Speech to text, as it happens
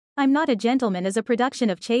I'm Not a Gentleman is a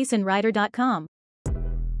production of chaseandwriter.com.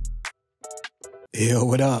 Yo,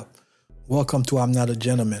 what up? Welcome to I'm Not a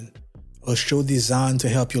Gentleman, a show designed to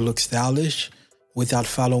help you look stylish without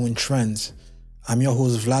following trends. I'm your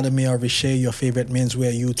host, Vladimir Riché, your favorite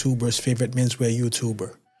menswear YouTuber's favorite menswear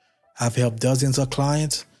YouTuber. I've helped dozens of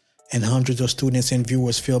clients and hundreds of students and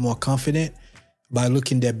viewers feel more confident by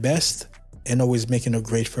looking their best and always making a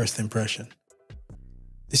great first impression.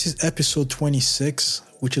 This is episode 26,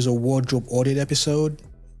 which is a wardrobe audit episode.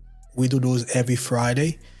 We do those every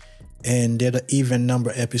Friday, and they're the even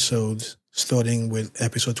number episodes, starting with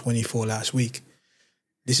episode 24 last week.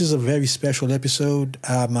 This is a very special episode.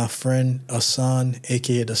 I have my friend Hassan,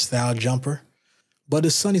 aka the StyleJumper. But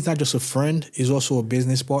Hassan is not just a friend, he's also a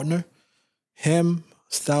business partner. Him,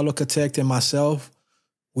 Style Architect, and myself,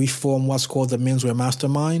 we form what's called the Menswear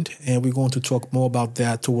Mastermind, and we're going to talk more about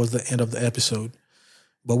that towards the end of the episode.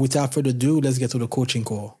 But without further ado, let's get to the coaching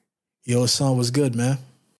call. Yo, Hassan, what's good, man?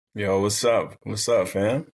 Yo, what's up? What's up,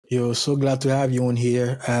 fam? Yo, so glad to have you on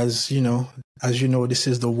here. As you know, this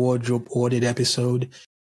is the wardrobe audit episode.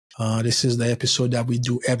 This is the episode that we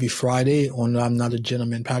do every Friday on I'm Not a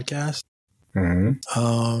Gentleman podcast.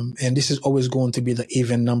 Mm-hmm. And this is always going to be the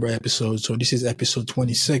even number episode. So this is episode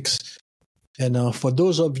 26. And for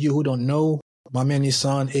those of you who don't know, my man is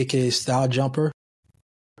Hassan, aka StyleJumper.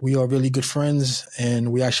 We are really good friends,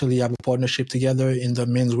 and we actually have a partnership together in the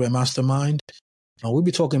Menswear Mastermind. We'll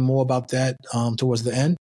be talking more about that towards the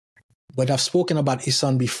end. But I've spoken about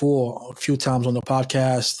Hassan before a few times on the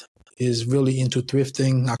podcast. He's really into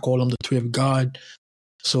thrifting. I call him the thrift god.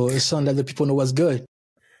 So Hassan, let the people know what's good.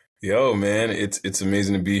 Yo, man, it's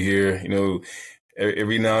amazing to be here. You know,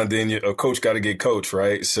 every now and then a coach got to get coached,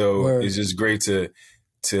 right? So Word. It's just great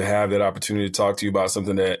to have that opportunity to talk to you about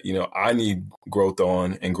something that, you know, I need growth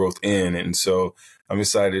on and growth in. And so I'm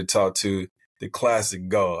excited to talk to the classic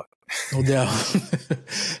God. No doubt.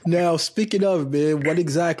 Now, speaking of, man, what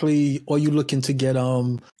exactly are you looking to get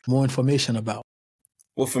more information about?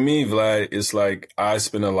 Well, for me, Vlad, it's like I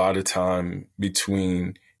spend a lot of time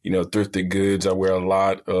between, you know, thrifted goods. I wear a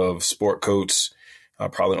lot of sport coats. I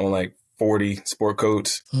probably own like 40 sport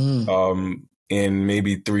coats and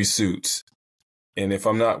maybe 3 suits. And if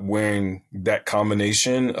I'm not wearing that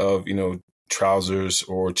combination of, you know, trousers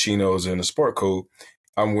or chinos and a sport coat,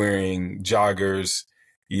 I'm wearing joggers,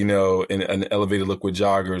 you know, and an elevated look with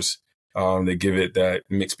joggers that give it that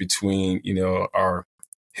mix between, you know, our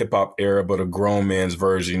hip hop era, but a grown man's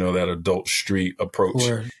version, you know, that adult street approach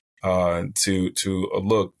to a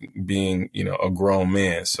look being, you know, a grown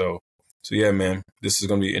man. So yeah, man, this is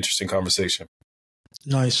going to be an interesting conversation.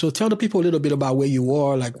 Nice. So tell the people a little bit about where you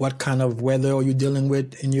are, like what kind of weather are you dealing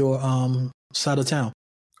with in your side of town?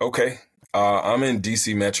 Okay. I'm in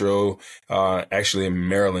DC Metro, actually in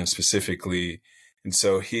Maryland specifically. And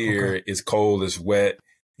so here it's cold, it's wet.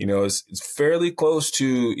 You know, it's fairly close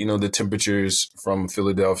to, you know, the temperatures from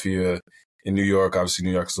Philadelphia and New York. Obviously,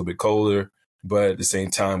 New York's a little bit colder, but at the same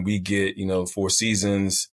time, we get, you know, 4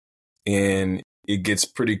 seasons and it gets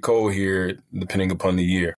pretty cold here depending upon the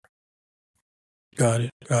year. Got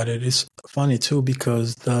it. It's funny too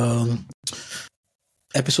because the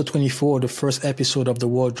episode 24, the first episode of the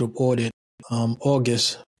wardrobe audit,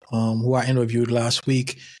 August, who I interviewed last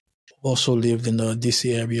week, also lived in the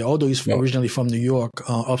DC area. Although he's originally from New York,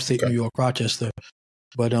 upstate New York, Rochester,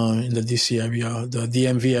 but in the DC area, the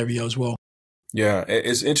DMV area as well. Yeah,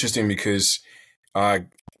 it's interesting because my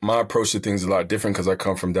approach to things is a lot different because I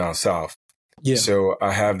come from down south. Yeah. So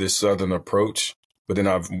I have this southern approach. But then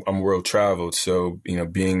I'm world traveled. So, you know,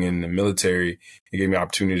 being in the military, it gave me an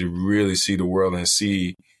opportunity to really see the world and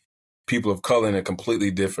see people of color in a completely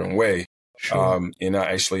different way. Sure. And I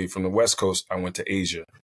actually, from the West Coast, I went to Asia.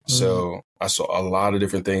 So I saw a lot of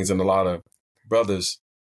different things and a lot of brothers,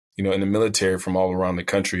 you know, in the military from all around the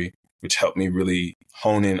country, which helped me really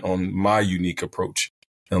hone in on my unique approach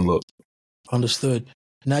and look. Understood.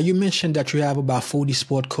 Now, you mentioned that you have about 40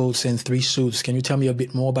 sport coats and 3 suits. Can you tell me a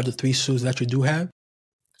bit more about the 3 suits that you do have?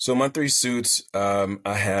 So my 3 suits, I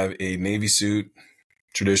have a Navy suit,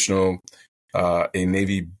 traditional, a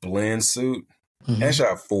Navy blend suit. Actually, I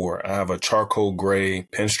have 4. I have a charcoal gray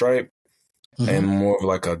pinstripe and more of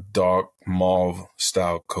like a dark mauve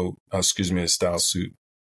style coat, a style suit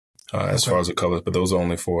as far as the colors, but those are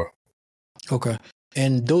only 4. Okay.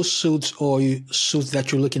 And those suits are suits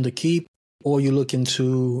that you're looking to keep, or you're looking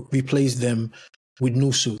to replace them with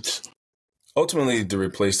new suits? Ultimately, to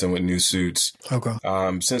replace them with new suits. Okay.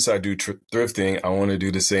 Since I do thrifting, I want to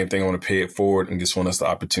do the same thing. I want to pay it forward and just want us the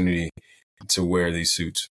opportunity to wear these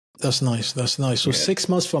suits. That's nice. That's nice. So Yeah. 6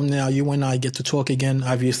 months from now, you and I get to talk again.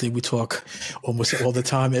 Obviously, we talk almost all the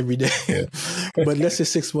time, every day. Yeah. But let's say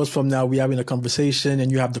 6 months from now, we're having a conversation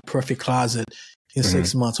and you have the perfect closet in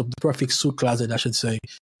 6 months, or the perfect suit closet, I should say.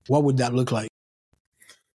 What would that look like?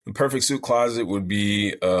 The perfect suit closet would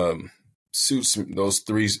be suits, those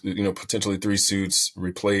three, potentially 3 suits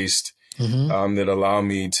replaced that allow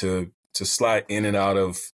me to slide in and out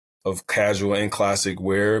of casual and classic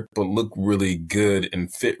wear, but look really good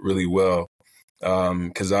and fit really well.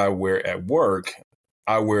 Because I wear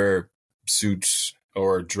suits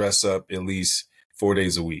or dress up at least 4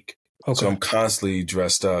 days a week. Okay. So I'm constantly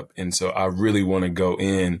dressed up. And so I really want to go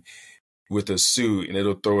in with a suit, and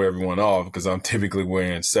it'll throw everyone off because I'm typically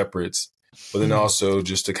wearing separates. But then also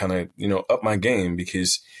just to kind of, up my game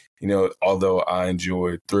because, although I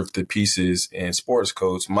enjoy thrifted pieces and sports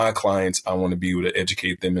coats, my clients, I want to be able to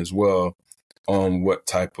educate them as well on what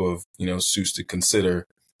type of, suits to consider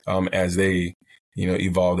as they,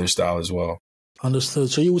 evolve their style as well. Understood.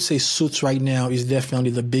 So you would say suits right now is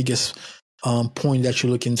definitely the biggest point that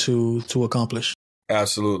you're looking to accomplish?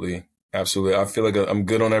 Absolutely. Absolutely. I feel like I'm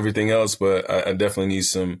good on everything else, but I definitely need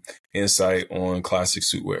some insight on classic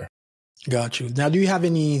suit wear. Got you. Now, do you have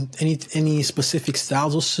any specific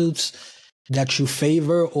styles of suits that you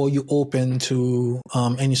favor, or you open to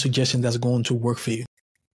any suggestion that's going to work for you?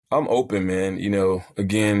 I'm open, man.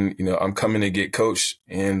 Again, I'm coming to get coached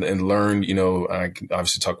and learn, I can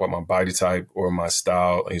obviously talk about my body type or my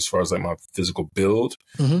style as far as like my physical build.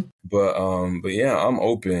 But yeah, I'm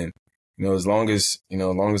open. As long as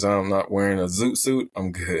I'm not wearing a zoot suit,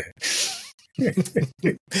 I'm good.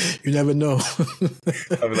 You never know.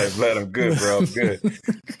 I'll be like, Vlad, I'm good, bro. I'm good.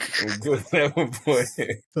 I'm good at that one point.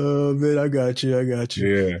 Oh, man, I got you.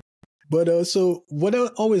 Yeah. But so what I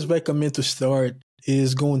always recommend to start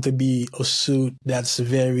is going to be a suit that's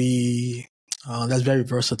very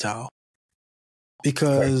versatile.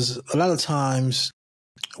 Because a lot of times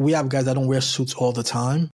we have guys that don't wear suits all the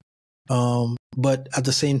time. But at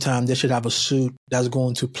the same time, they should have a suit that's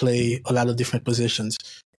going to play a lot of different positions.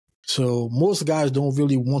 So most guys don't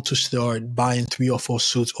really want to start buying 3 or 4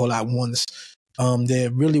 suits all at once. They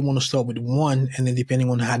really want to start with one, and then depending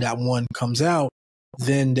on how that one comes out,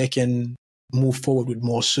 then they can move forward with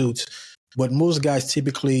more suits. But most guys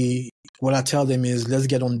typically, what I tell them is, let's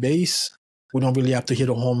get on base. We don't really have to hit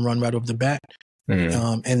a home run right off the bat.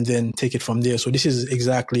 And then take it from there. So this is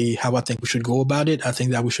exactly how I think we should go about it. I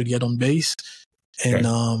think that we should get on base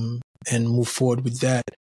and move forward with that.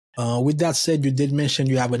 With that said, you did mention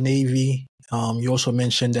you have a navy. You also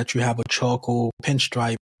mentioned that you have a charcoal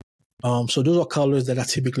pinstripe. So those are colors that I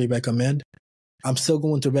typically recommend. I'm still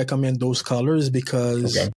going to recommend those colors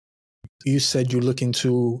because you said you're looking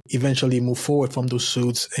to eventually move forward from those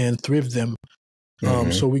suits and thrift them.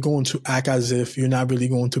 So we're going to act as if you're not really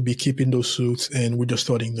going to be keeping those suits and we're just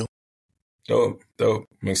starting new. Dope.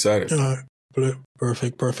 I'm excited.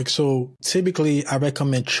 Perfect. So typically I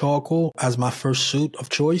recommend charcoal as my first suit of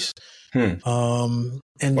choice. And the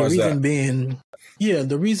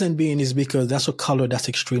reason being is because that's a color that's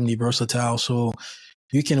extremely versatile. So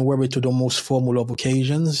you can wear it to the most formal of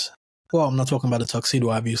occasions. Well, I'm not talking about a tuxedo,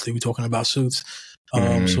 obviously. We're talking about suits.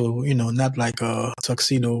 So, not like a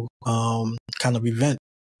tuxedo kind of event.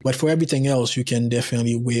 But for everything else, you can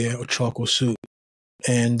definitely wear a charcoal suit.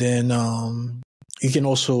 And then you can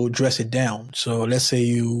also dress it down. So let's say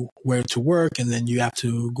you wear it to work and then you have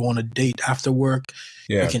to go on a date after work.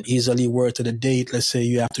 You can easily wear it to the date. Let's say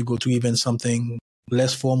you have to go to even something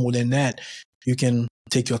less formal than that. You can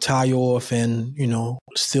take your tie off and,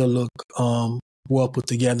 still look well put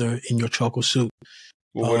together in your charcoal suit.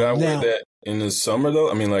 Well, would I wear that in the summer,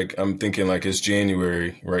 though? I mean, I'm thinking it's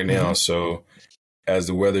January right now. So as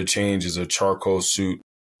the weather changes, a charcoal suit,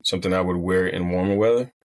 something I would wear in warmer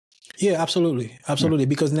weather? Yeah, absolutely.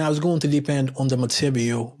 Because now it's going to depend on the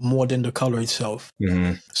material more than the color itself.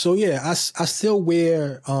 So, I still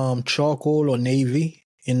wear charcoal or navy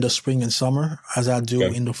in the spring and summer as I do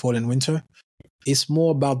in the fall and winter. It's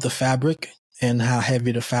more about the fabric and how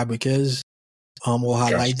heavy the fabric is or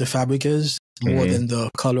how light the fabric is. More than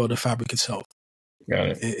the color of the fabric itself. Got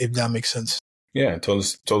it. If that makes sense. Yeah,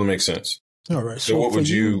 totally makes sense. All right. So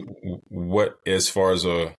what as far as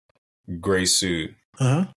a gray suit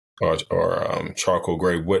or charcoal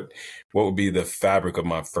gray, what would be the fabric of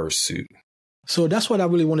my first suit? So that's what I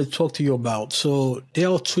really wanted to talk to you about. So there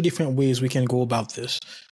are 2 different ways we can go about this.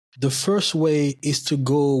 The first way is to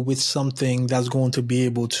go with something that's going to be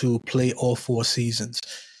able to play all 4 seasons.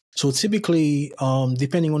 So typically,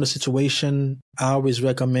 depending on the situation, I always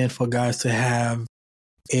recommend for guys to have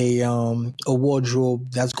a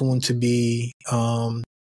wardrobe that's going to be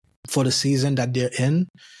for the season that they're in.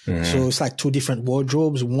 So it's like 2 different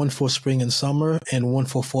wardrobes, one for spring and summer and one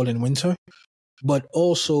for fall and winter. But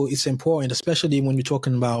also it's important, especially when you're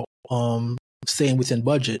talking about staying within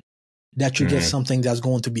budget, that you get something that's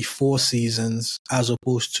going to be 4 seasons as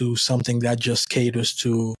opposed to something that just caters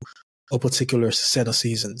to a particular set of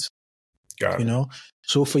seasons. Got it. You know?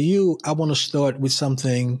 So for you, I want to start with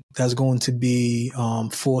something that's going to be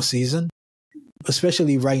 4 season.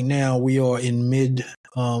 Especially right now, we are in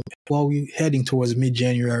we're heading towards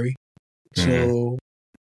mid-January. So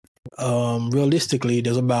realistically,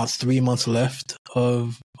 there's about 3 months left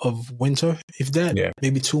of winter, if that,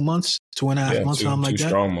 maybe 2 months, 2.5 months, something like that. 2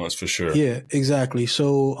 strong months for sure. Yeah, exactly.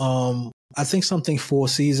 So I think something 4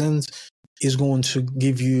 seasons is going to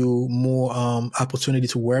give you more opportunity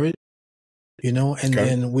to wear it, you know, and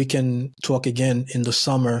then we can talk again in the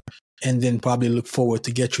summer and then probably look forward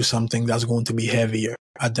to get you something that's going to be heavier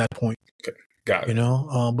at that point. Okay. Got it. You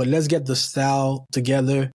know, but let's get the style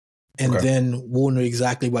together and then we'll know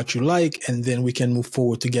exactly what you like, and then we can move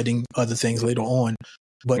forward to getting other things later on.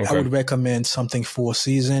 But I would recommend something 4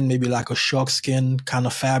 season, maybe like a shark skin kind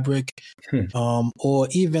of fabric, or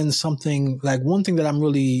even something like, one thing that I'm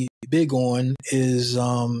really big on is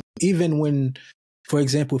even when, for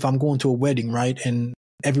example, if I'm going to a wedding, right, and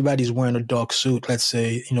everybody's wearing a dark suit, let's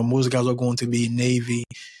say, you know, most guys are going to be in navy,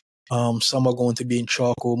 some are going to be in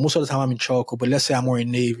charcoal. Most of the time I'm in charcoal, but let's say I'm wearing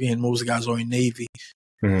navy and most guys are in navy.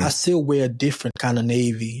 I still wear a different kind of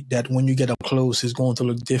navy that when you get up close is going to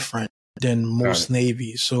look different than most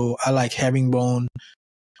navy. So I like herringbone.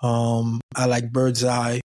 I like bird's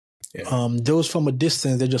eye. Those from a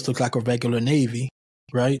distance, they just look like a regular navy,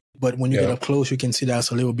 right? But when you get up close, you can see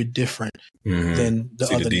that's a little bit different than the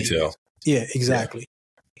other detail. Navies. Yeah, exactly.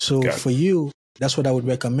 So for you, that's what I would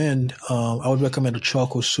recommend. I would recommend a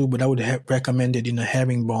charcoal suit, but I would recommend it in a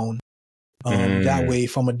herringbone. That way,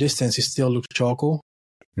 from a distance, it still looks charcoal.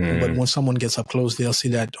 But when someone gets up close, they'll see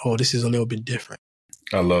that, oh, this is a little bit different.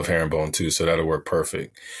 I love herringbone too, so that'll work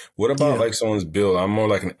perfect. What about like someone's build? I'm more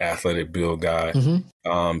like an athletic build guy.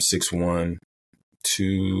 6'1",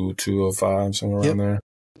 205, somewhere around there.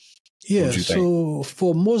 Yeah, so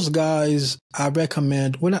for most guys, I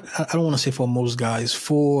recommend, I don't want to say for most guys,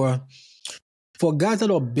 for guys that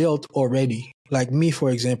are built already, like me, for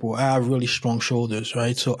example, I have really strong shoulders,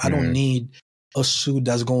 right? So I don't need a suit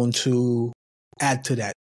that's going to add to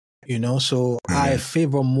that, you know? So I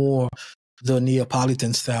favor more the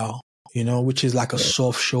Neapolitan style, you know, which is like a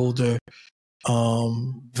soft shoulder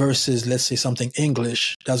versus, let's say, something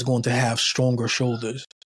English that's going to have stronger shoulders.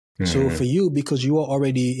 So for you, because you are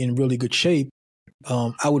already in really good shape,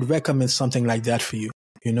 I would recommend something like that for you,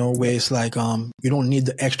 you know, where it's like you don't need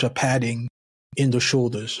the extra padding in the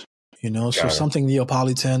shoulders, you know. So something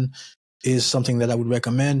Neapolitan is something that I would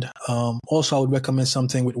recommend. Also, I would recommend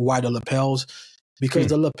something with wider lapels, because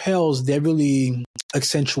the lapels, they really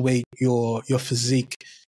accentuate your physique.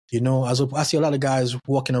 You know, I see a lot of guys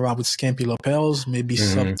walking around with skimpy lapels, maybe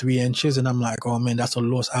sub 3 inches, and I'm like, oh man, that's a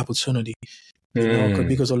lost opportunity. You know,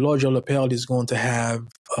 because a larger lapel is going to have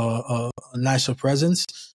a nicer presence,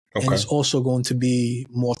 and it's also going to be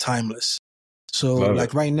more timeless. So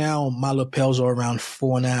like right now, my lapels are around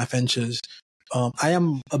 4.5 inches. I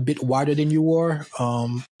am a bit wider than you are,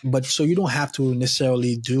 but so you don't have to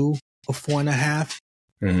necessarily do a 4.5.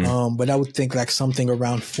 But I would think like something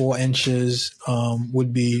around 4 inches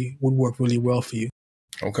would work really well for you.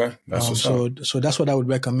 Okay, that's what's up. So that's what I would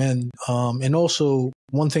recommend. And also,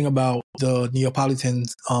 one thing about the Neapolitan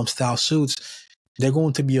style suits, they're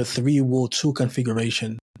going to be a 3-wool-2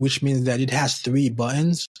 configuration, which means that it has 3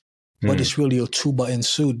 buttons, but it's really a 2-button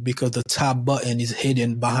suit because the top button is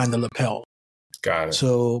hidden behind the lapel. Got it.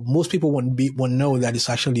 So most people wouldn't know that it's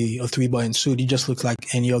actually a 3-button suit. It just looks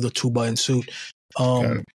like any other 2-button suit.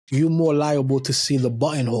 You're more liable to see the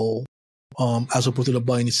buttonhole as opposed to the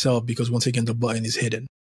button itself, because once again, the button is hidden.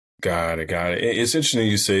 Got it. It's interesting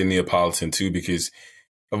you say Neapolitan too, because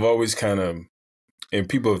I've always kind of, and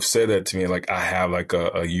people have said that to me, like I have like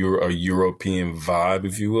a European vibe,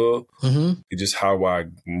 if you will. It's just how I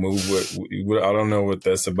move with, I don't know what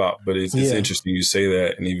that's about, but it's interesting you say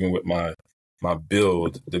that. And even with my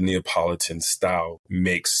build, the Neapolitan style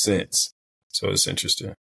makes sense. So it's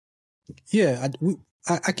interesting. Yeah,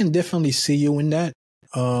 I can definitely see you in that.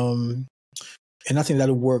 And I think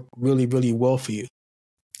that'll work really, really well for you.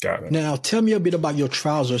 Got it. Now, tell me a bit about your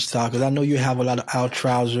trouser style, because I know you have a lot of out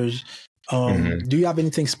trousers. Do you have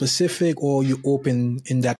anything specific, or you open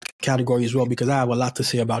in that category as well? Because I have a lot to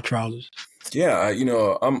say about trousers. Yeah,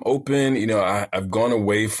 I'm open. I've gone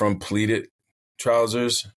away from pleated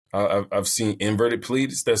trousers. I've seen inverted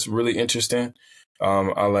pleats. That's really interesting.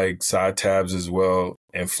 I like side tabs as well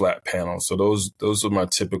and flat panel. So those are my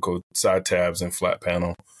typical side tabs and flat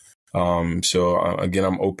panel. Again,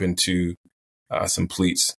 I'm open to some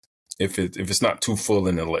pleats if it's not too full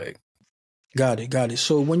in the leg. Got it.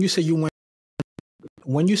 So when you say you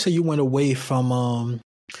went away from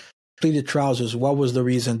pleated trousers, what was the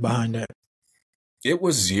reason behind that? It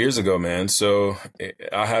was years ago, man. So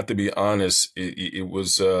I have to be honest. It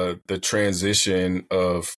was the transition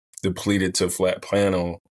of the pleated to flat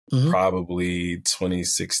panel, probably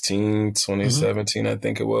 2016, 2017, I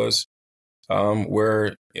think it was,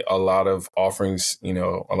 where a lot of offerings, a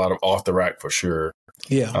lot of off the rack for sure.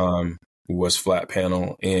 Yeah. Was flat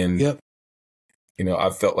panel. And, I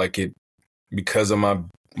felt like it, because of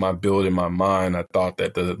my build in my mind, I thought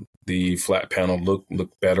that the flat panel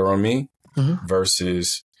looked better on me.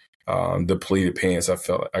 Versus the pleated pants.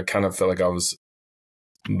 I kind of felt like I was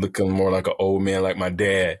looking more like an old man, like my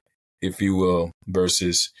dad, if you will,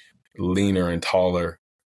 versus leaner and taller.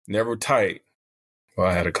 Never tight. Well,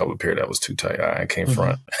 I had a couple of pair that was too tight. I can't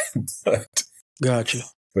front. Gotcha.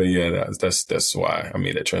 But yeah, that's why I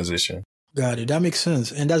made that transition. Got it. That makes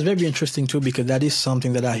sense. And that's very interesting too, because that is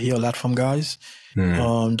something that I hear a lot from guys,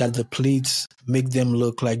 that the pleats make them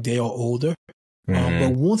look like they are older.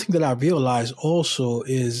 But one thing that I realized also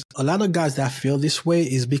is a lot of guys that feel this way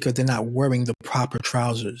is because they're not wearing the proper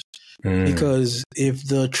trousers. Because if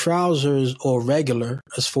the trousers are regular,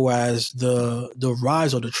 as far as the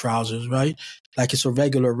rise of the trousers, right? Like it's a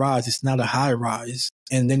regular rise, it's not a high rise,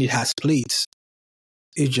 and then it has pleats.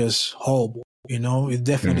 It's just horrible, It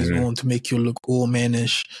definitely is going to make you look old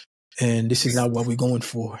manish, and this is not what we're going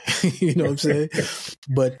for. You know what I'm saying?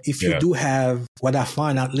 But if you do have, what I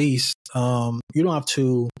find at least, you don't have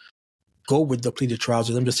to go with the pleated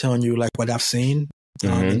trousers. I'm just telling you like what I've seen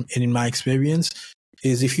in my experience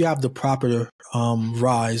is if you have the proper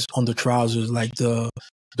rise on the trousers, like the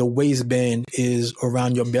waistband is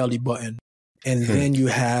around your belly button, and then you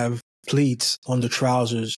have pleats on the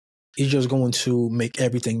trousers, it's just going to make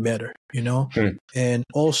everything better, And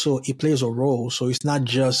also it plays a role. So it's not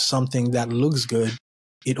just something that looks good.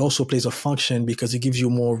 It also plays a function because it gives you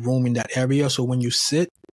more room in that area. So when you sit,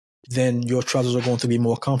 then your trousers are going to be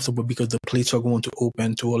more comfortable because the pleats are going to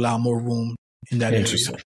open to allow more room in that area.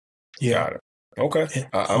 Yeah. Got it. Okay.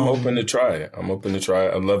 I'm open to try it.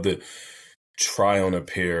 I'd love to try on a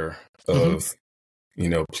pair of,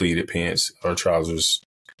 pleated pants or trousers.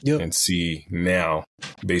 And see now,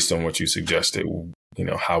 based on what you suggested,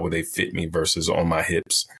 how would they fit me versus on my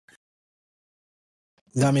hips?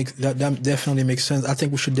 That definitely makes sense. I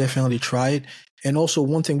think we should definitely try it. And also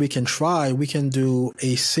one thing we can try, we can do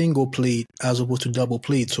a single pleat as opposed to double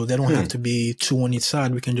pleat. So they don't have to be two on each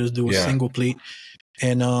side. We can just do a single pleat.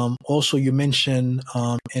 And also you mentioned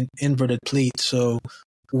an inverted pleat. So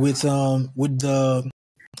with the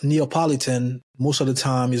Neapolitan, most of the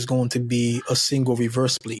time is going to be a single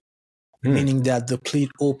reverse pleat, meaning that the pleat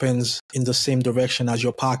opens in the same direction as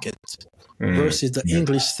your pocket, versus the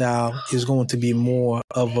English style is going to be more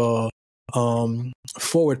of a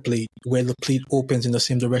forward pleat, where the pleat opens in the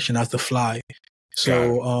same direction as the fly.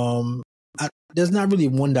 So there's not really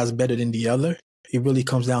one that's better than the other. It really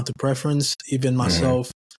comes down to preference. Even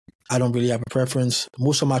myself, I don't really have a preference.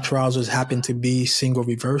 Most of my trousers happen to be single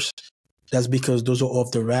reverse. That's because those are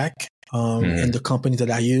off the rack, and the company that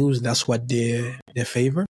I use, that's what they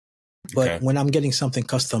favor. But when I'm getting something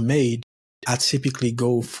custom made, I typically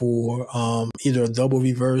go for either a double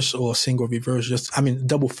reverse or a single reverse.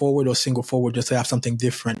 Double forward or single forward, just to have something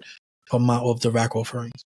different from my off the rack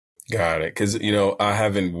offerings. Got it. Because I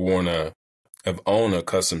haven't I've owned a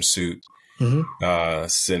custom suit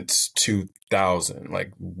since 2000,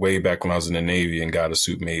 like way back when I was in the Navy and got a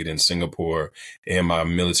suit made in Singapore in my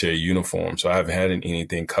military uniform. So I haven't had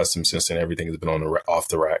anything custom since then. Everything has been on off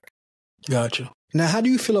the rack. Gotcha. Now, how do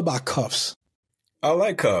you feel about cuffs? I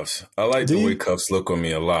like cuffs. I like the way cuffs look on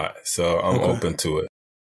me a lot. So I'm open to it.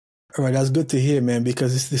 All right. That's good to hear, man,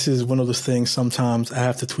 because this is one of those things sometimes I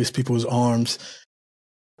have to twist people's arms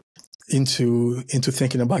into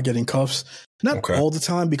thinking about getting cuffs. Not all the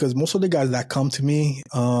time, because most of the guys that come to me,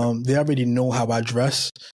 they already know how I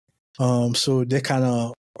dress. So they kind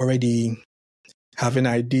of already have an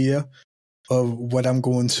idea of what I'm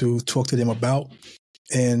going to talk to them about.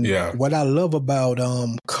 And what I love about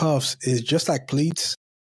cuffs is, just like pleats,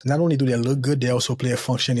 not only do they look good, they also play a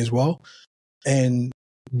function as well. And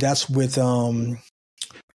that's with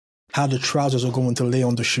how the trousers are going to lay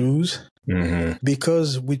on the shoes.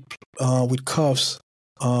 Because with cuffs,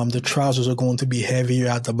 the trousers are going to be heavier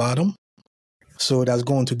at the bottom. So that's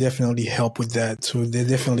going to definitely help with that. So they're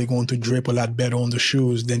definitely going to drape a lot better on the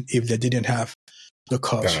shoes than if they didn't have the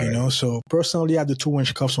cuffs, Got it. So personally, I have the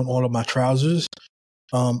 2-inch cuffs on all of my trousers.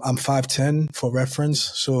 I'm 5'10" for reference.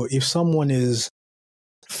 So if someone is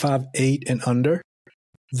 5'8" and under,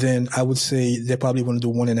 then I would say they're probably going to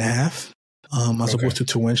do 1.5, as opposed to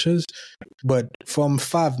 2 inches. But from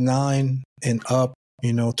 5'9" and up,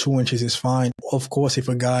 2 inches is fine. Of course, if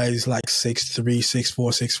a guy is like 6'3",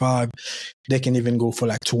 6'4", 6'5", they can even go for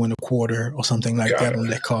like 2.25 or something like that on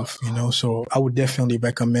their cuff, So I would definitely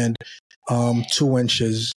recommend 2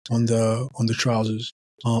 inches on the trousers,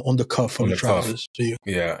 on the cuff of the trousers.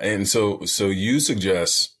 Yeah, and so you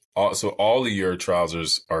suggest all of your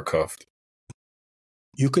trousers are cuffed.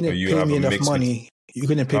 You couldn't pay me enough money. You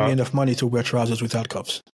couldn't pay me enough money to wear trousers without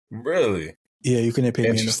cuffs. Really? Yeah, you couldn't pay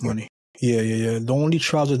me enough money. Yeah. The only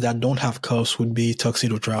trousers that don't have cuffs would be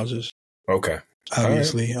tuxedo trousers. Okay.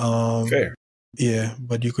 Obviously. Fair. Yeah,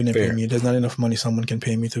 but you couldn't pay me. There's not enough money someone can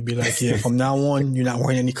pay me to be like, yeah, from now on, you're not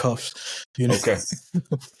wearing any cuffs. Okay.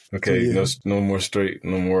 Okay. So, no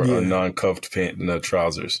more non-cuffed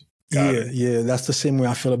trousers. Got it. Yeah. That's the same way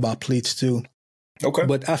I feel about pleats too. Okay.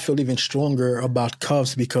 But I feel even stronger about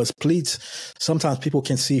cuffs because pleats, sometimes people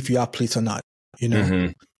can see if you have pleats or not,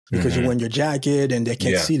 because you're wearing your jacket and they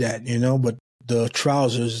can't see that, But the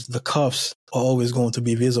trousers, the cuffs are always going to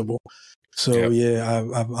be visible. So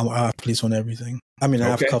I have pleats on everything. I mean, I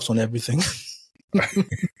have cuffs on everything.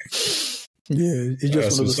 It's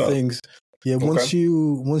just one of those things. Yeah, once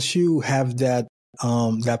you have that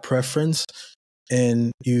preference,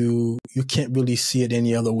 and you can't really see it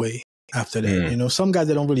any other way after that. Some guys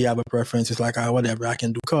that don't really have a preference, it's like, whatever, I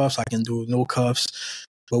can do cuffs, I can do no cuffs.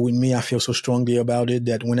 But with me, I feel so strongly about it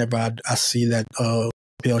that whenever I see that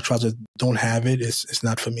pair of trousers don't have it, it's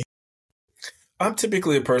not for me. I'm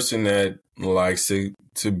typically a person that likes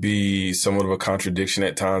to be somewhat of a contradiction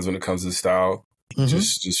at times when it comes to style,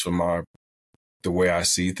 just from the way I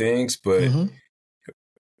see things. But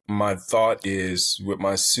my thought is with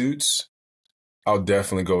my suits, I'll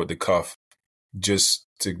definitely go with the cuff just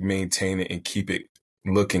to maintain it and keep it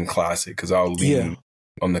looking classic because I'll lean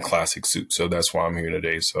on the classic suit. So that's why I'm here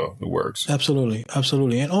today. So it works. Absolutely.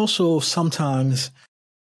 And also sometimes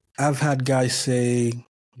I've had guys say,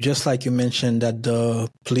 just like you mentioned, that the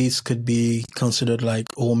pleats could be considered like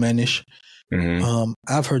old manish.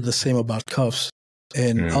 I've heard the same about cuffs,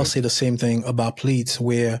 and I'll say the same thing about pleats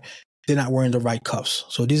where they're not wearing the right cuffs.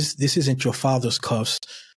 So this isn't your father's cuffs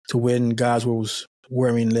to when guys was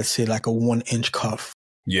wearing, let's say, like a 1-inch cuff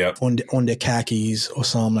on their khakis or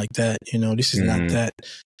something like that. This is not that.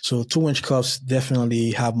 So 2-inch cuffs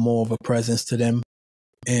definitely have more of a presence to them,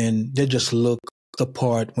 and they just look the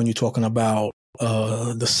part when you're talking about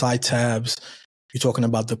the side tabs, you're talking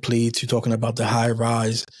about the pleats, you're talking about the high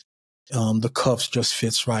rise. The cuffs just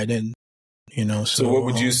fits right in, So what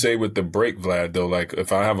would you say with the break, Vlad, though? Like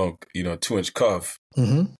if I have a 2-inch cuff,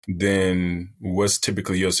 then what's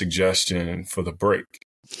typically your suggestion for the break?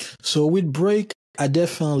 So with break, I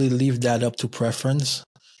definitely leave that up to preference.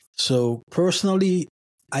 So personally,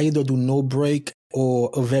 I either do no break or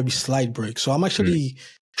a very slight break. So I'm actually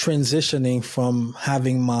transitioning from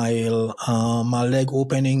having my leg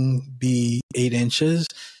opening be 8 inches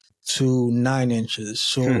to 9 inches.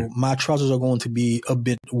 So my trousers are going to be a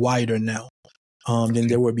bit wider now than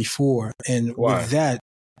they were before. And with that,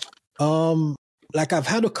 like I've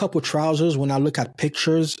had a couple trousers when I look at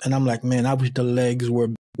pictures and I'm like, man, I wish the legs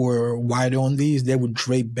were wider on these. They would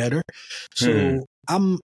drape better. So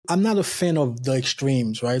I'm not a fan of the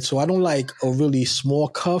extremes, right? So I don't like a really small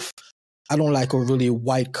cuff. I don't like a really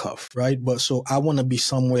wide cuff, right? But so I want to be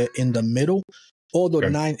somewhere in the middle. Although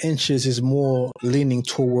 9 inches is more leaning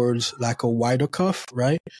towards like a wider cuff,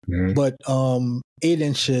 right? But 8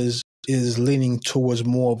 inches is leaning towards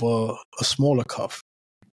more of a smaller cuff.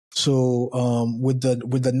 So with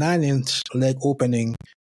the 9-inch leg opening,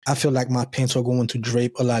 I feel like my pants are going to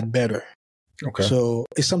drape a lot better. Okay. So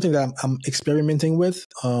it's something that I'm experimenting with.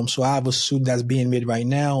 So I have a suit that's being made right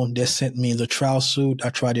now. They sent me the trial suit. I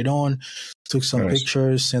tried it on, took some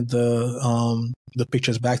pictures, sent the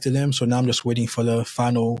pictures back to them. So now I'm just waiting for the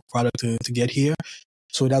final product to get here.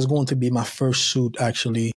 So that's going to be my first suit,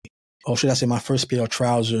 actually, or should I say my first pair of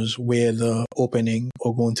trousers where the opening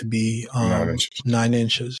are going to be 9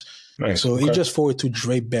 inches. Nice. So it's just for it to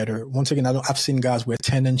drape better. Once again, I've seen guys wear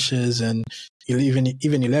 10 inches and even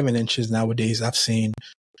 11 inches nowadays. I've seen.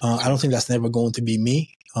 I don't think that's never going to be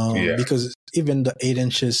me because even the 8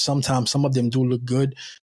 inches, sometimes some of them do look good,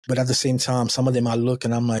 but at the same time, some of them I look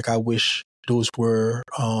and I'm like, I wish those were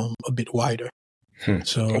a bit wider.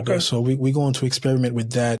 So we're going to experiment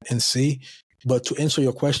with that and see. But to answer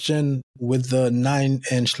your question, with the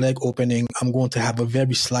 9-inch leg opening, I'm going to have a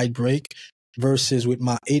very slight break versus with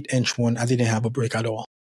my 8-inch one, I didn't have a break at all.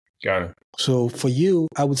 Got it. So for you,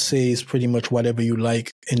 I would say it's pretty much whatever you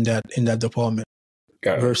like in that department.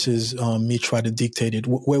 Got it. Versus me try to dictate it.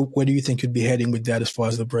 Where do you think you'd be heading with that as far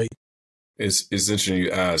as the break? It's interesting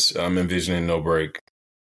you ask. I'm envisioning no break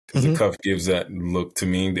because the cuff gives that look to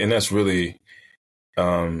me, and that's really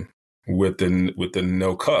with the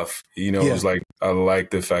no cuff. You know, it was like I like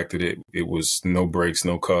the fact that it was no breaks,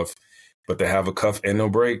 no cuff, but to have a cuff and no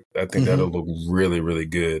break, I think that'll look really, really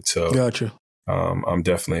good. So, gotcha. I'm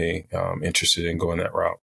definitely interested in going that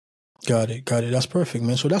route. Got it. That's perfect,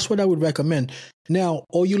 man. So that's what I would recommend. Now,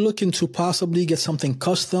 are you looking to possibly get something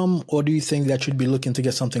custom, or do you think that you'd be looking to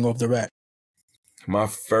get something off the rack? My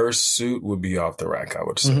first suit would be off the rack, I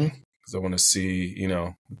would say, because I want to see, you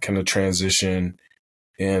know, kind of transition.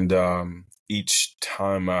 And each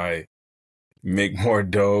time I make more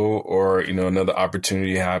dough or, you know, another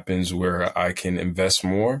opportunity happens where I can invest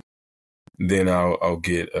more, then I'll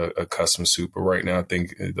get a custom suit. But right now, I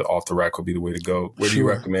think the off the rack would be the way to go. Where do you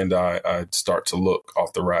recommend I start to look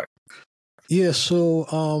off the rack? Yeah. So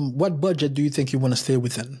what budget do you think you want to stay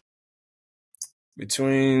within?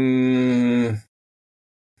 Between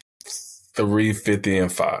 $350 and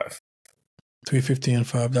 $500. $350 and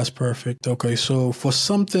 $500. That's perfect. Okay. So for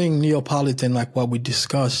something Neapolitan like what we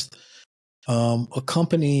discussed, a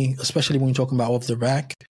company, especially when you're talking about off the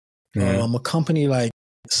rack, a company like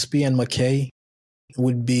Spee and McKay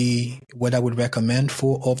would be what I would recommend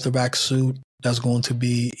for off the rack suit that's going to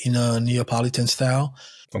be in a Neapolitan style.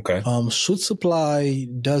 Okay. Suit Supply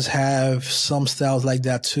does have some styles like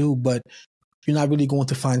that too, but you're not really going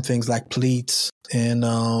to find things like pleats and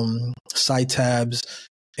side tabs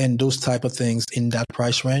and those type of things in that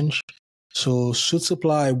price range. So Suit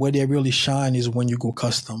Supply, where they really shine is when you go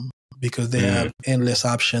custom, because they have endless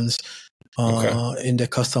options in their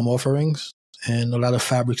custom offerings and a lot of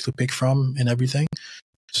fabrics to pick from and everything.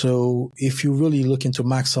 So if you're really looking to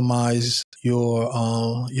maximize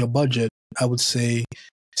your budget, I would say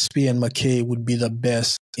Spee and McKay would be the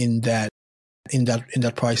best in that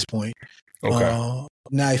price point. Okay.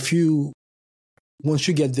 Now, once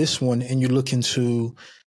you get this one and you're looking to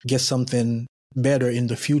get something better in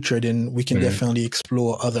the future, then we can definitely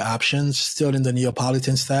explore other options still in the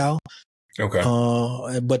Neapolitan style. Okay.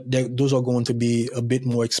 But those are going to be a bit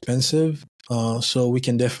more expensive. So we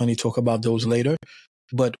can definitely talk about those later.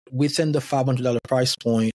 But within the $500 price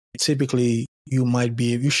point, typically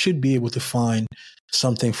you should be able to find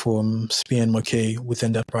something from Spee and McKay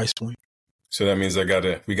within that price point. So that means we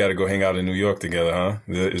gotta go hang out in New York together, huh?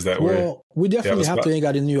 Is that where? Well, we definitely have to hang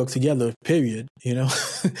out in New York together, period. You know?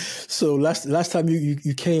 So last time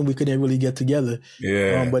you came, we couldn't really get together.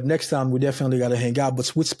 Yeah. But next time we definitely gotta hang out.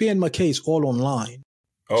 But with Spee and McKay, it's all online.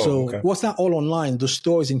 Oh, so okay. What's not all online? The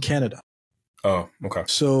store is in Canada. Oh, okay.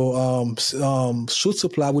 So Suit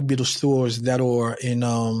Supply would be the stores that are in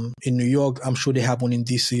New York. I'm sure they have one in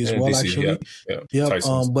DC as well, DC, actually.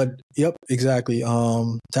 Yep. Exactly.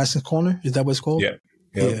 Tyson's Corner, is that what it's called?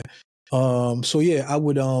 Yeah.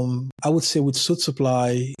 I would say with Suit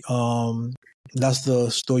Supply, that's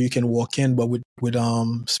the store you can walk in, but with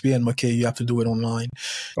Spee and McKay, you have to do it online.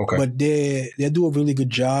 Okay. But they do a really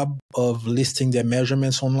good job of listing their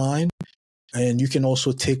measurements online. And you can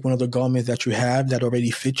also take one of the garments that you have that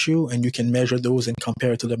already fit you, and you can measure those and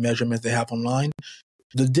compare it to the measurements they have online.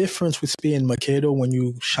 The difference with Spee and McKay, though, when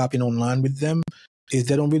you shopping online with them, is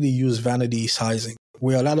they don't really use vanity sizing.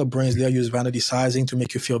 Where a lot of brands, they use vanity sizing to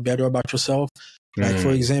make you feel better about yourself. Like,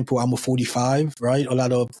 for example, I'm a 45, right? A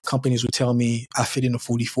lot of companies would tell me I fit in a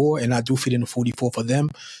 44, and I do fit in a 44 for them.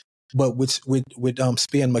 But with Spee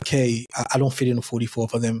and McKay, I don't fit in a 44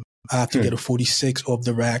 for them. I have to get a 46 off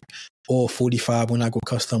the rack or 45 when I go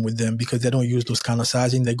custom with them, because they don't use those kind of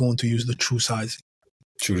sizing. They're going to use the true sizing.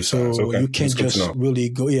 True to size. Okay. You can't just really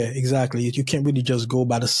go. Yeah, exactly. You can't really just go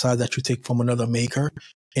by the size that you take from another maker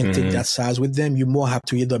and take that size with them. You more have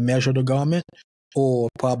to either measure the garment or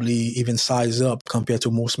probably even size up compared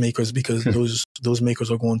to most makers, because those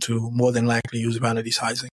makers are going to more than likely use vanity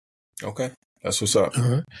sizing. Okay. That's what's up.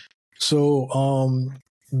 So,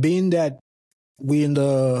 being that we in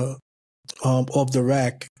the off the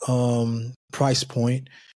rack price point,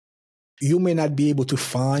 you may not be able to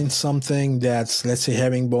find something that's, let's say,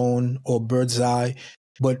 herringbone or bird's eye,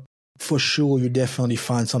 but for sure you definitely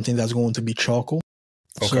find something that's going to be charcoal.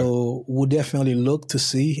 Okay. So we'll definitely look to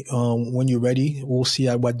see when you're ready. We'll see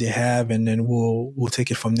what they have, and then we'll take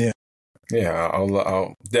it from there. Yeah,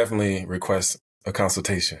 I'll definitely request a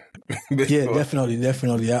consultation. Yeah, definitely.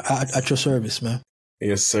 At your service, man.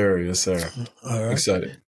 Yes, sir. All right.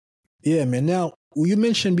 Excited. Yeah, man. Now, you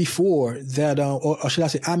mentioned before that, or should I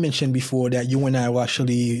say, I mentioned before that you and I were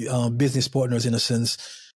actually business partners in a sense.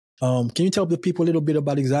 Can you tell the people a little bit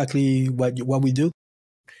about exactly what we do?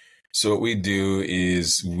 So what we do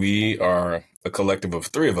is we are a collective of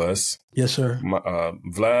three of us. Yes, sir.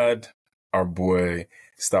 Vlad, our boy,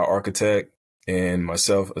 Style Architect, and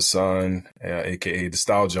myself, Asan, aka the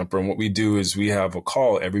StyleJumper. And what we do is we have a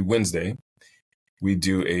call every Wednesday. We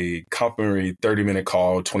do a complimentary 30-minute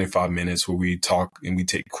call, 25 minutes, where we talk and we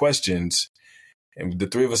take questions. And the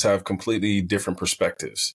three of us have completely different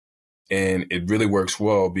perspectives. And it really works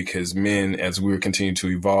well because men, as we continue to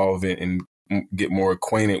evolve and get more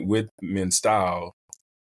acquainted with men's style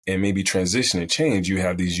and maybe transition and change, you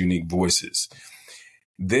have these unique voices.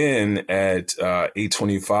 Then at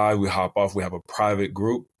 8:25, we hop off. We have a private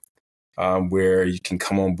group where you can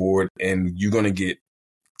come on board, and you're going to get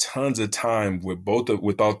tons of time with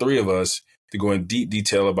all three of us to go in deep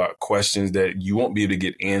detail about questions that you won't be able to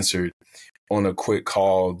get answered on a quick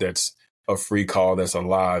call that's a free call, that's a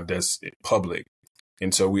live, that's public.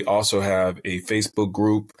 And so we also have a Facebook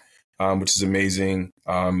group, which is amazing.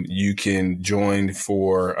 You can join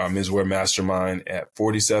for Menswear Mastermind at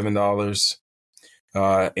 $47.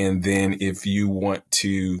 And then if you want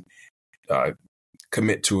to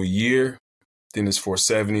commit to a year, then it's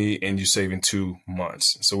 $470 and you're saving 2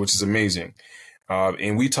 months. So, which is amazing.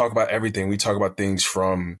 And we talk about everything. We talk about things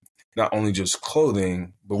from not only just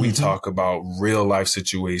clothing, but we talk about real life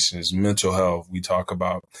situations, mental health. We talk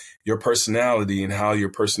about your personality and how your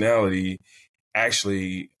personality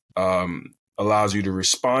actually allows you to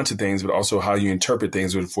respond to things, but also how you interpret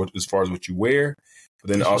things as far as what you wear, but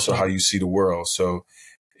then also how you see the world. So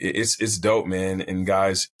it's dope, man. And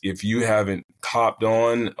guys, if you haven't hopped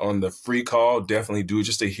on the free call, definitely do it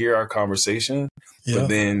just to hear our conversation, but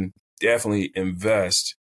then definitely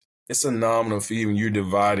invest. It's a nominal fee when you're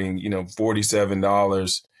dividing,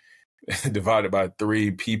 $47 divided by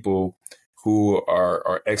 3 people who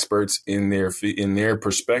are experts in their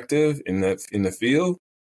perspective in the field.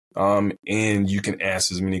 And you can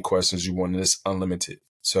ask as many questions as you want, and it's unlimited.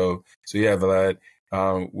 So yeah, Vlad,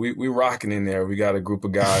 we rocking in there. We got a group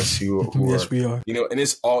of guys who yes, we are. And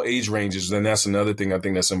it's all age ranges. And that's another thing I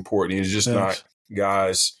think that's important. It's just not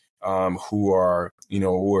guys, who are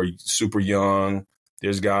super young.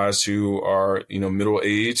 There's guys who are, middle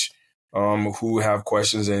age, who have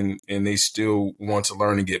questions and they still want to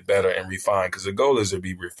learn and get better and refine, because the goal is to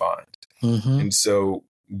be refined. And so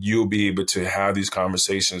you'll be able to have these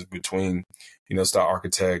conversations between, Style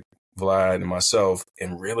Architect, Vlad, and myself,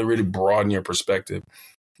 and really, really broaden your perspective,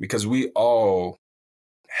 because we all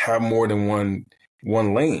have more than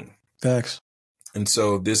one lane. Facts. And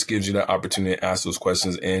so this gives you the opportunity to ask those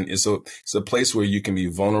questions. And it's a place where you can be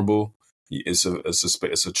vulnerable. It's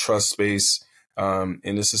a trust space. And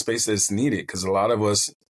it's a space that's needed, because a lot of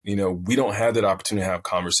us, we don't have that opportunity to have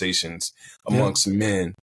conversations amongst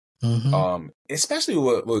men. Especially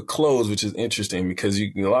with clothes, which is interesting because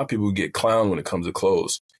a lot of people get clowned when it comes to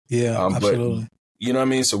clothes. Yeah, absolutely. But, you know what I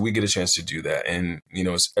mean? So we get a chance to do that. And,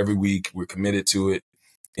 it's every week we're committed to it.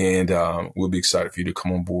 And we'll be excited for you to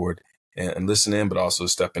come on board and listen in, but also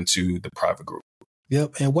step into the private group.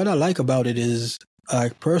 Yep. And what I like about it is,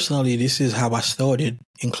 personally, this is how I started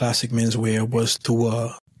in classic menswear, was through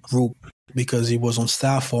a group, because it was on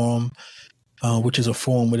Style Forum, which is a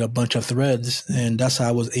forum with a bunch of threads. And that's how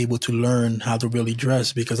I was able to learn how to really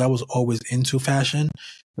dress, because I was always into fashion.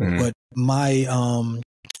 But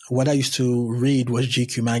what I used to read was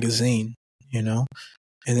GQ magazine, and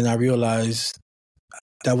then I realized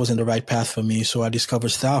that wasn't the right path for me. So I discovered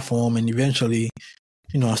Style Forum, and eventually,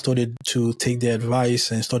 I started to take their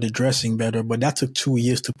advice and started dressing better. But that took 2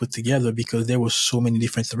 years to put together, because there were so many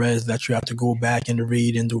different threads that you have to go back and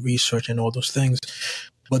read and do research and all those things.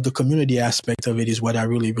 But the community aspect of it is what I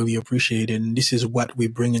really, really appreciate. And this is what we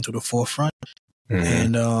bring into the forefront.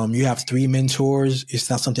 And you have 3 mentors. It's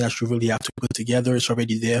not something that you really have to put together. It's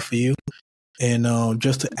already there for you. And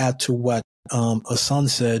just to add to what Asan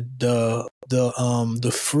said,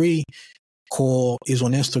 the free call is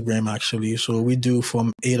on Instagram, actually. So we do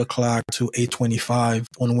from 8 o'clock to 8:25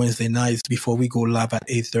 on Wednesday nights before we go live at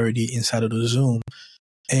 8:30 inside of the Zoom.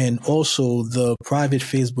 And also the private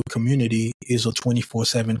Facebook community is a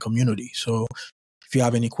 24/7 community. So if you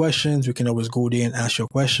have any questions, you can always go there and ask your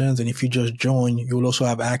questions. And if you just join, you'll also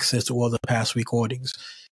have access to all the past recordings.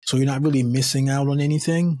 So you're not really missing out on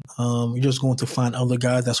anything. You're just going to find other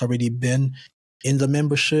guys that's already been in the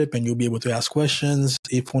membership, and you'll be able to ask questions.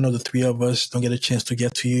 If one of the 3 of us don't get a chance to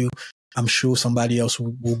get to you, I'm sure somebody else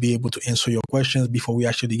will be able to answer your questions before we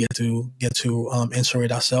actually get to answer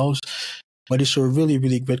it ourselves. but it's a really,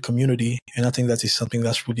 really great community. And I think that is something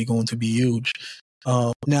that's really going to be huge.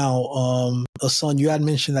 Now, Hassan, you had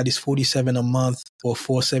mentioned that it's $47 a month or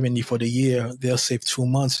 $470 for the year. They'll save 2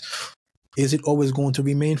 months. Is it always going to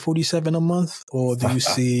remain $47 a month, or do you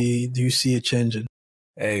see it changing?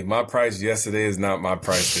 Hey, my price yesterday is not my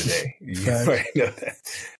price today.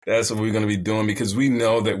 That's what we're going to be doing, because we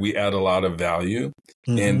know that we add a lot of value,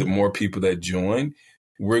 and the more people that join,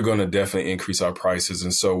 we're going to definitely increase our prices.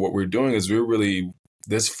 And so what we're doing is we're really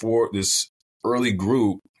this early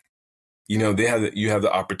group. You know, you have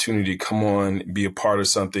the opportunity to come on, be a part of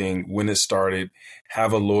something when it started,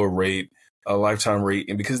 have a lower rate, a lifetime rate,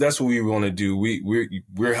 and because that's what we want to do.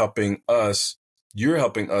 We're helping us. You're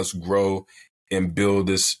helping us grow and build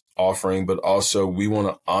this offering, but also we want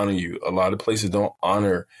to honor you. A lot of places don't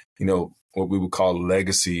honor, you know, what we would call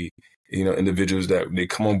legacy. You know, individuals that they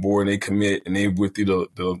come on board and they commit and they with you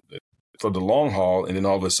for the long haul, and then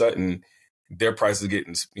all of a sudden their price is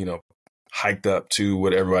getting, you know, hiked up to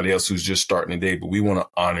what everybody else who's just starting the day. But we want to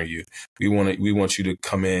honor you. We want you to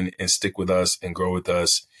come in and stick with us and grow with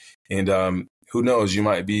us. And who knows, you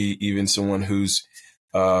might be even someone who's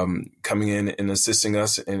coming in and assisting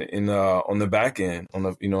us in on the back end,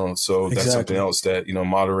 so that's something else that, you know,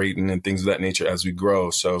 moderating and things of that nature as we grow.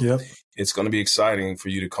 So it's going to be exciting for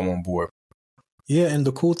you to come on board. Yeah. And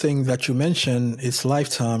the cool thing that you mentioned, it's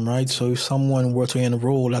lifetime, right? So if someone were to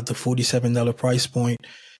enroll at the $47 price point,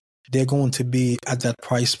 they're going to be at that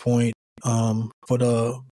price point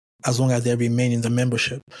as long as they remain in the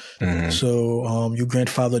membership. So you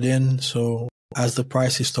grandfathered in. So as the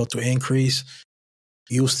prices start to increase,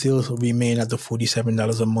 you'll still remain at the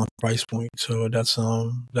 $47 a month price point. So that's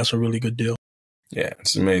a really good deal. Yeah,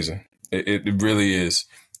 it's amazing. It really is.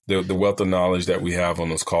 The wealth of knowledge that we have on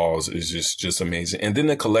those calls is just amazing. And then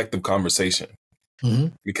the collective conversation,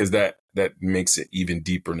 because that makes it even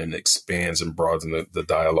deeper and expands and broadens the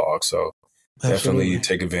dialogue. So definitely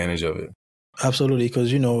take advantage of it. Absolutely.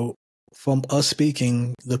 Because, you know, from us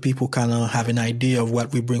speaking, the people kind of have an idea of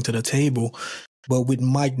what we bring to the table. But with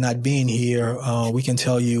Mike not being here, we can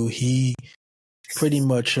tell you he pretty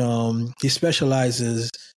much he specializes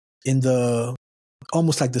in the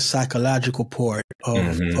almost like the psychological part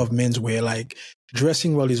of menswear. Like,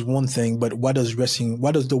 dressing well is one thing, but what does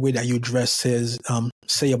the way that you dress say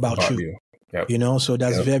about you? Yep. You know, so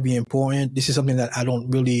that's very important. This is something that I don't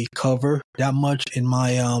really cover that much in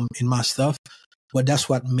my stuff, but that's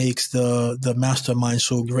what makes the mastermind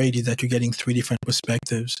so great, is that you're getting 3 different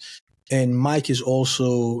perspectives. And Mike is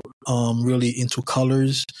also really into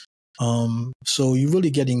colors. So you're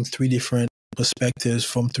really getting 3 different perspectives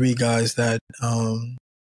from 3 guys that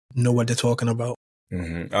know what they're talking about.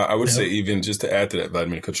 I would say, even just to add to that,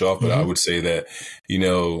 Vladimir, cut you off, but I would say that, you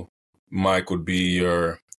know, Mike would be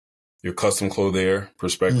your custom clothier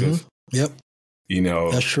perspective. Yep. You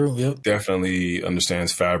know, that's true. Yep. Definitely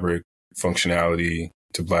understands fabric, functionality.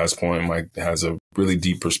 To Vlad's point, Mike has a really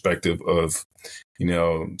deep perspective of, you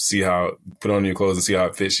know, put on your clothes and see how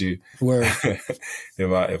it fits you. Word.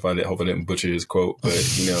 If I hope I didn't butcher his quote, but,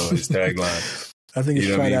 you know, his tagline. I think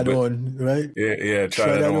it's try that on, right? Yeah,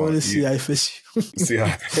 try that on and see how it fits you. See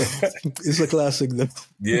how it's a classic, though.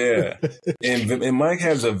 Yeah. And Mike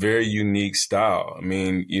has a very unique style. I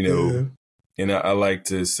mean, you know, and I like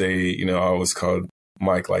to say, you know, I always called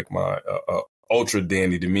Mike like my ultra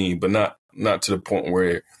dandy to me, but not to the point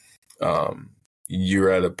where you're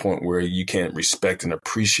at a point where you can't respect and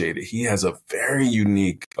appreciate it. He has a very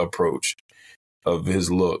unique approach of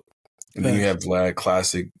his look. And then you have Vlad,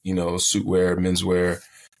 classic, you know, suitwear, menswear.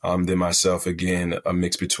 Then myself, again, a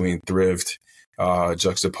mix between thrift,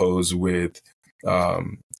 juxtaposed with,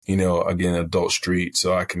 you know, again, adult street.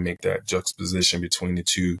 So I can make that juxtaposition between the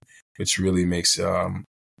two, which really makes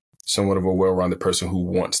somewhat of a well-rounded person who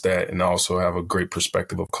wants that, and also have a great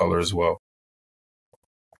perspective of color as well.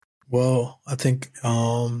 Well, I think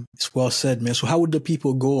it's well said, man. So how would the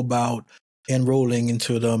people go about enrolling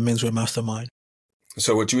into the Menswear Mastermind?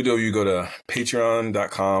 So what you do, you go to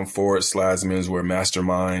patreon.com/Menswear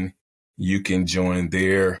Mastermind. You can join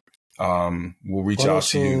there. We'll reach out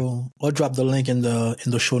to you. I'll drop the link in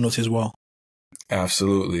the show notes as well.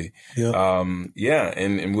 Absolutely. Yeah.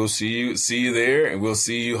 And we'll see you there, and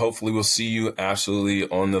hopefully we'll see you absolutely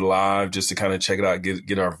on the live, just to kind of check it out,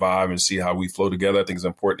 get our vibe and see how we flow together. I think it's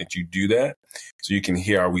important that you do that so you can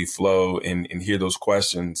hear how we flow and hear those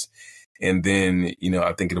questions. And then, you know,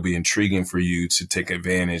 I think it'll be intriguing for you to take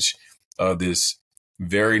advantage of this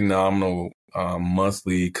very nominal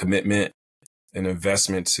monthly commitment and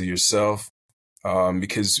investment to yourself.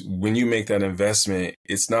 Because when you make that investment,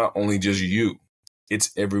 it's not only just you. it's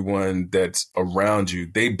everyone that's around you.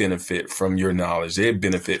 They benefit from your knowledge. They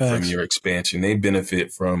benefit from your expansion. They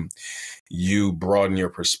benefit from you broaden your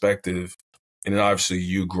perspective. And then obviously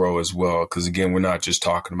you grow as well. Because again, we're not just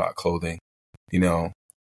talking about clothing. You know,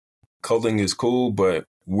 clothing is cool, but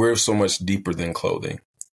we're so much deeper than clothing.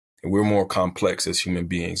 And we're more complex as human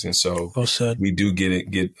beings. And so we do get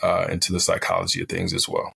into the psychology of things as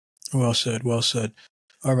well. Well said. Well said.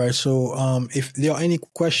 All right. So if there are any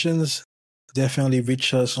questions, definitely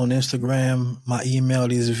reach us on Instagram. My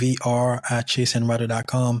email is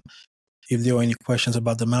vr@chaseandrider.com. If there are any questions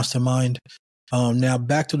about the mastermind. Now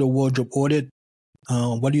back to the wardrobe audit.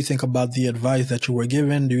 What do you think about the advice that you were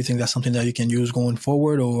given? Do you think that's something that you can use going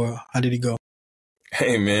forward, or how did it go?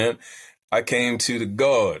 Hey, man, I came to the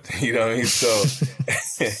God, you know what I mean? So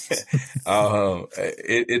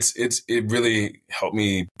it really helped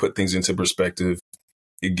me put things into perspective.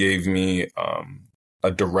 It gave me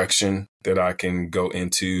a direction that I can go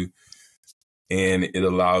into, and it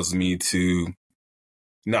allows me to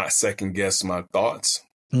not second guess my thoughts,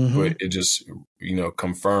 but it just, you know,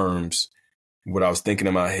 confirms what I was thinking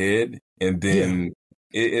in my head. And then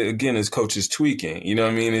it again, as coaches tweaking, you know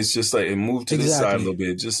what I mean? It's just like it moved to the side a little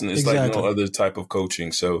bit, just it's like no other type of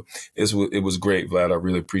coaching. So it was great, Vlad. I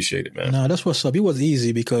really appreciate it, man. No, that's what's up. It was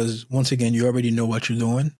easy because once again, you already know what you're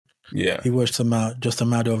doing. Yeah. It was just a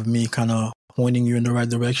matter of me kind of pointing you in the right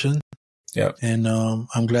direction. Yeah. And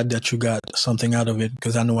I'm glad that you got something out of it,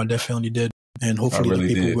 because I know I definitely did. And hopefully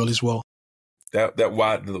the people will as well. That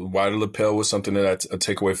wider lapel was something that a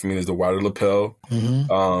takeaway for me is the wider lapel,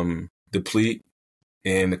 the pleat,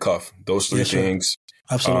 and the cuff. Those three things,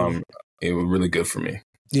 absolutely, it was really good for me.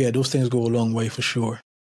 Yeah, those things go a long way for sure,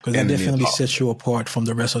 because that definitely sets you apart from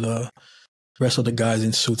the rest of the guys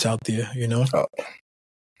in suits out there. You know,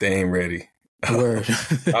 they ain't ready. Word.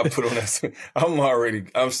 I put on that suit. I'm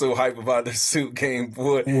so hyped about the suit game,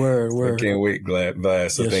 boy. Word. I can't wait, Glad.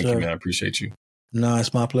 So thank you, man. I appreciate you. No,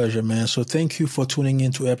 it's my pleasure, man. So thank you for tuning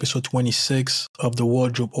in to episode 26 of the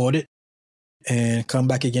Wardrobe Audit. And come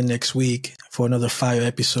back again next week for another fire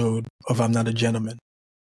episode of I'm Not a Gentleman.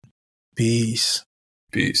 Peace.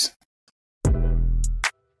 Peace.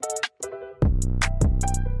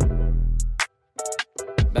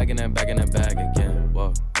 Back in that bag again.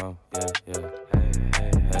 Whoa, yeah. Hey.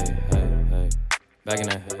 Back in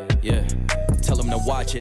that, yeah. Tell them to watch it.